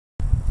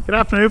Good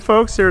afternoon,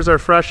 folks. Here's our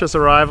freshest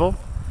arrival.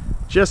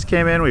 Just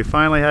came in. We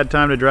finally had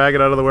time to drag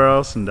it out of the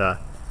warehouse and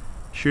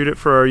shoot it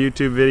for our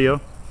YouTube video.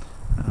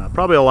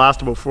 Probably will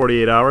last about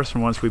 48 hours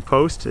from once we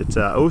post. It's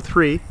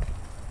 03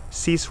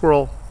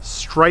 Seaswril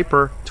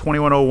Striper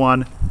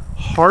 2101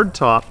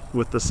 hardtop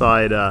with the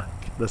side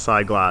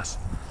glass.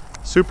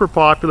 Super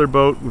popular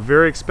boat,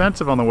 very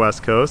expensive on the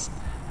West Coast.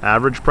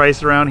 Average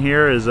price around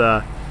here is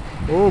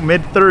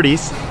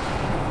mid-30s.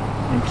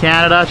 In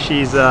Canada,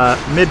 she's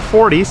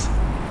mid-40s.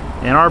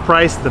 And our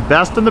price, the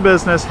best in the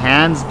business,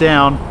 hands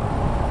down,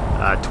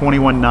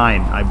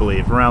 $21.9, I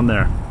believe, around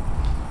there.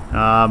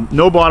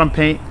 No bottom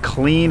paint,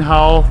 clean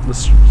hull. The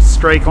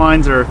strake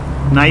lines are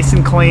nice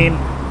and clean.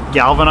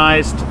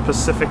 Galvanized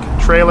Pacific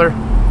trailer.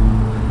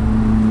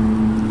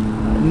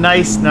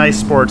 Nice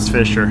sports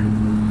fisher.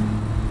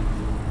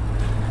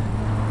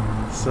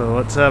 So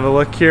let's have a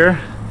look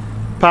here.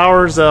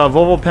 Power's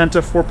Volvo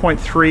Penta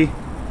 4.3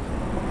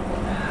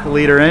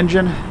 liter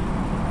engine.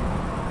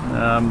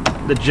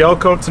 The gel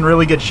coat's in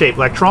really good shape.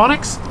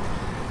 Electronics,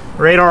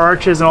 radar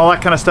arches, and all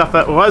that kind of stuff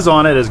that was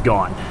on it is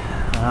gone.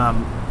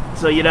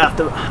 So you'd have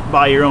to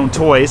buy your own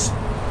toys.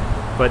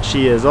 But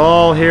she is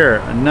all here.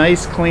 A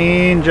nice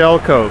clean gel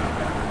coat.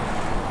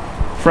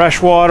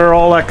 Fresh water,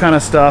 all that kind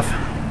of stuff,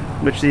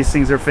 which these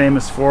things are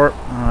famous for.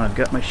 I've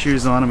got my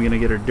shoes on. I'm going to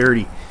get her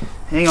dirty.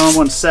 Hang on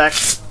one sec.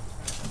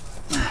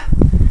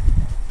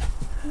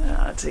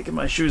 Taking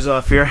my shoes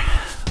off here.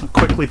 I'll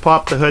quickly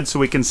pop the hood so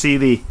we can see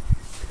the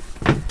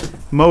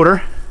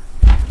motor.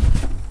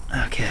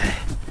 Okay.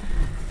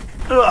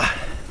 Ugh.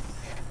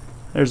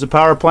 There's the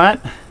power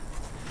plant.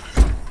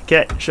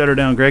 Okay, shut her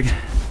down, Greg.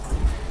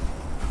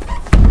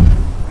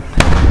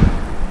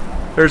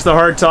 There's the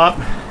hard top.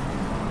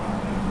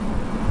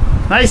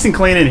 Nice and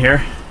clean in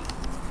here.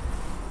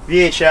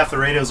 VHF, the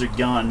radios are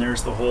gone.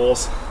 There's the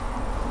holes.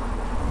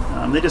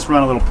 They just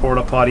run a little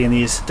porta potty in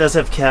these. It does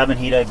have cabin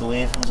heat, I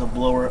believe. There's a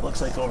blower, it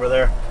looks like, over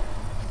there.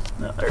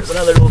 Now, there's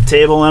another little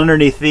table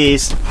underneath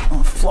these.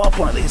 I'll flop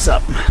one of these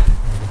up.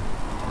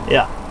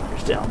 Yeah,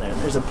 there's down there.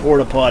 There's a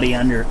porta potty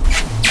under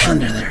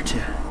there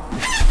too.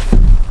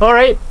 All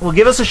right, well,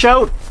 give us a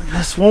shout.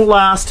 This won't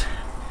last.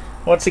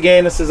 Once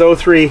again, this is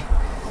 03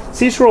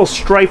 Seaswril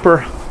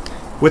Striper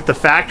with the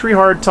factory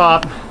hard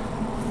top.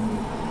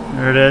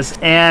 There it is,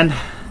 and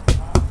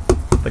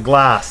the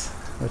glass,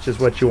 which is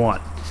what you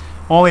want.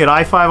 Only at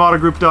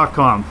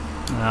i5autogroup.com.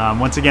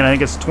 Once again, I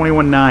think it's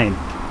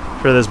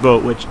 $21.9 for this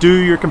boat, which do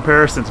your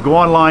comparisons. Go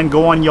online,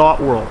 go on Yacht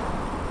World,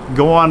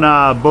 go on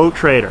Boat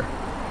Trader.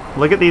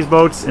 Look at these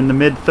boats in the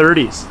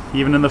mid-30s,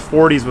 even in the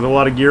 40s with a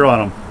lot of gear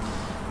on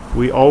them.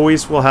 We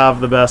always will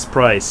have the best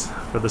price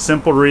for the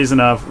simple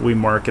reason of we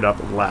mark it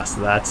up less.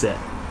 That's it.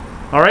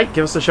 All right,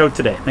 give us a shout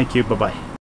today. Thank you. Bye-bye.